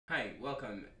Hi,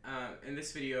 welcome. In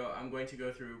this video, I'm going to go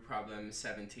through problem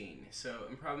 17. So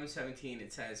in problem 17,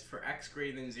 it says for x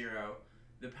greater than 0,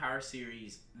 the power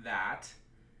series that,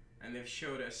 and they've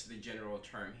showed us the general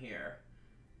term here,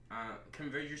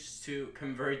 converges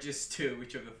to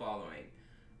which of the following?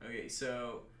 Okay,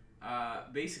 so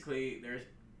basically they're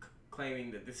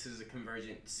claiming that this is a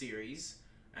convergent series,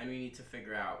 and we need to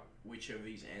figure out which of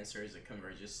these answers it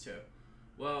converges to.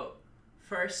 Well,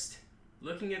 first,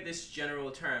 looking at this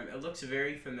general term, it looks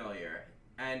very familiar,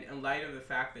 and in light of the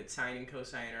fact that sine and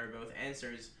cosine are both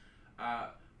answers,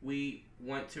 we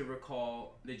want to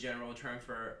recall the general term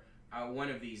for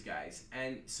one of these guys.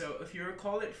 And so if you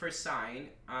recall it for sine,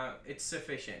 it's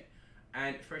sufficient.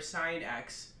 And for sine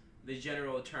x, the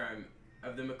general term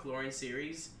of the Maclaurin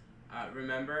series,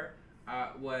 remember,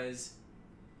 was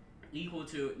equal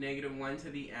to -1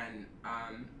 to the n,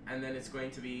 and then it's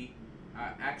going to be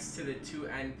x to the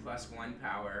 2n plus 1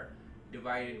 power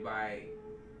divided by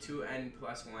 2n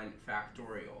plus 1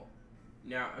 factorial.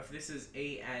 Now, if this is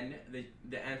an, the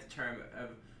nth term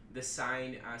of the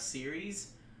sine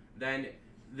series, then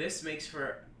this makes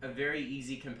for a very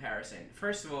easy comparison.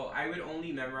 First of all, I would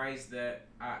only memorize the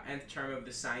nth term of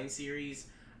the sine series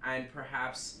and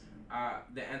perhaps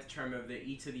the nth term of the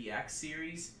e to the x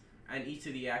series. And e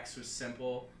to the x was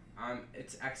simple.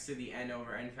 It's x to the n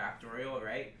over n factorial,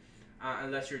 right?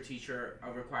 Unless your teacher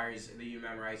requires that you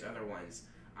memorize other ones.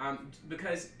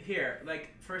 Because here,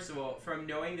 like, first of all, from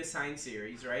knowing the sine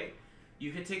series, right,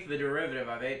 you could take the derivative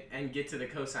of it and get to the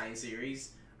cosine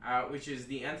series, which is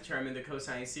the nth term in the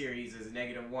cosine series is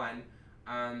 -1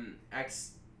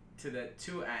 x to the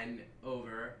 2n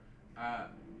over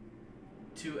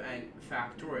 2n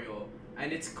factorial.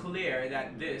 And it's clear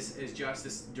that this is just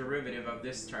this derivative of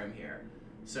this term here.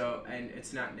 So, and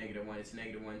it's not -1, it's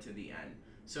 -1 to the n.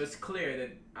 So it's clear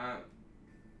that,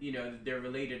 they're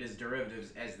related as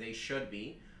derivatives, as they should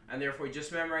be. And therefore,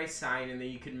 just memorize sine, and then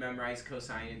you could memorize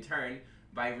cosine in turn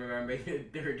by remembering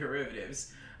their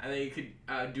derivatives. And then you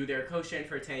could do their quotient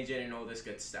for tangent and all this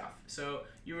good stuff. So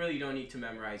you really don't need to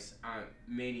memorize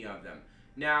many of them.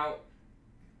 Now,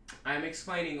 I'm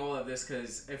explaining all of this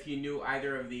because if you knew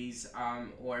either of these,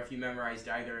 or if you memorized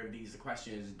either of these, the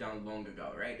question is done long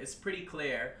ago, right? It's pretty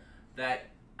clear that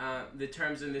the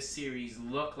terms in this series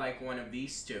look like one of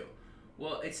these two.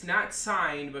 Well, it's not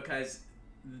sine because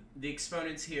the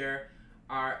exponents here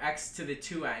are x to the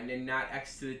 2n and not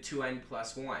x to the 2n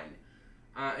plus 1.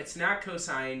 It's not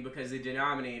cosine because the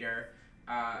denominator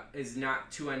is not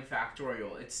 2n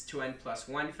factorial. It's 2n plus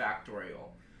 1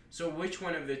 factorial. So which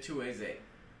one of the two is it?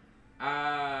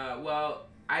 Well,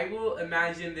 I will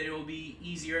imagine that it will be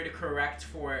easier to correct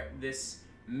for this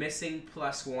missing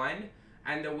plus 1.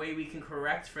 And the way we can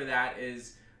correct for that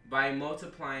is by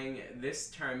multiplying this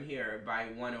term here by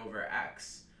 1 over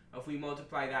x. If we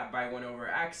multiply that by 1 over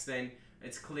x, then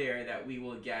it's clear that we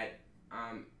will get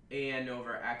an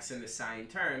over x in the sine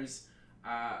terms,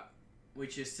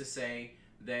 which is to say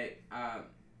that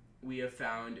we have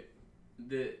found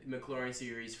the Maclaurin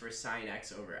series for sine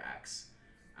x over x.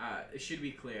 It should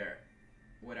be clear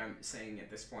what I'm saying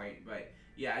at this point, but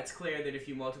yeah, it's clear that if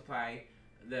you multiply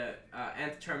the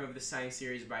nth term of the sine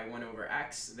series by 1 over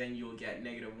x, then you'll get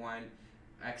 -1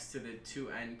 x to the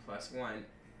 2n plus 1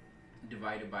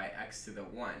 divided by x to the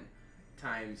 1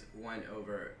 times 1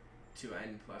 over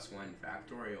 2n plus 1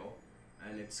 factorial,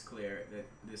 and it's clear that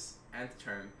this nth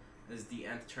term is the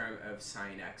nth term of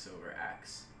sine x over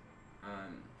x,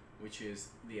 which is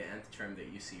the nth term that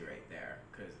you see right there,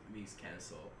 because these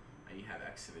cancel and you have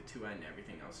x to the 2n and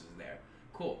everything else is there.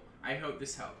 Cool. I hope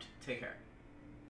this helped. Take care.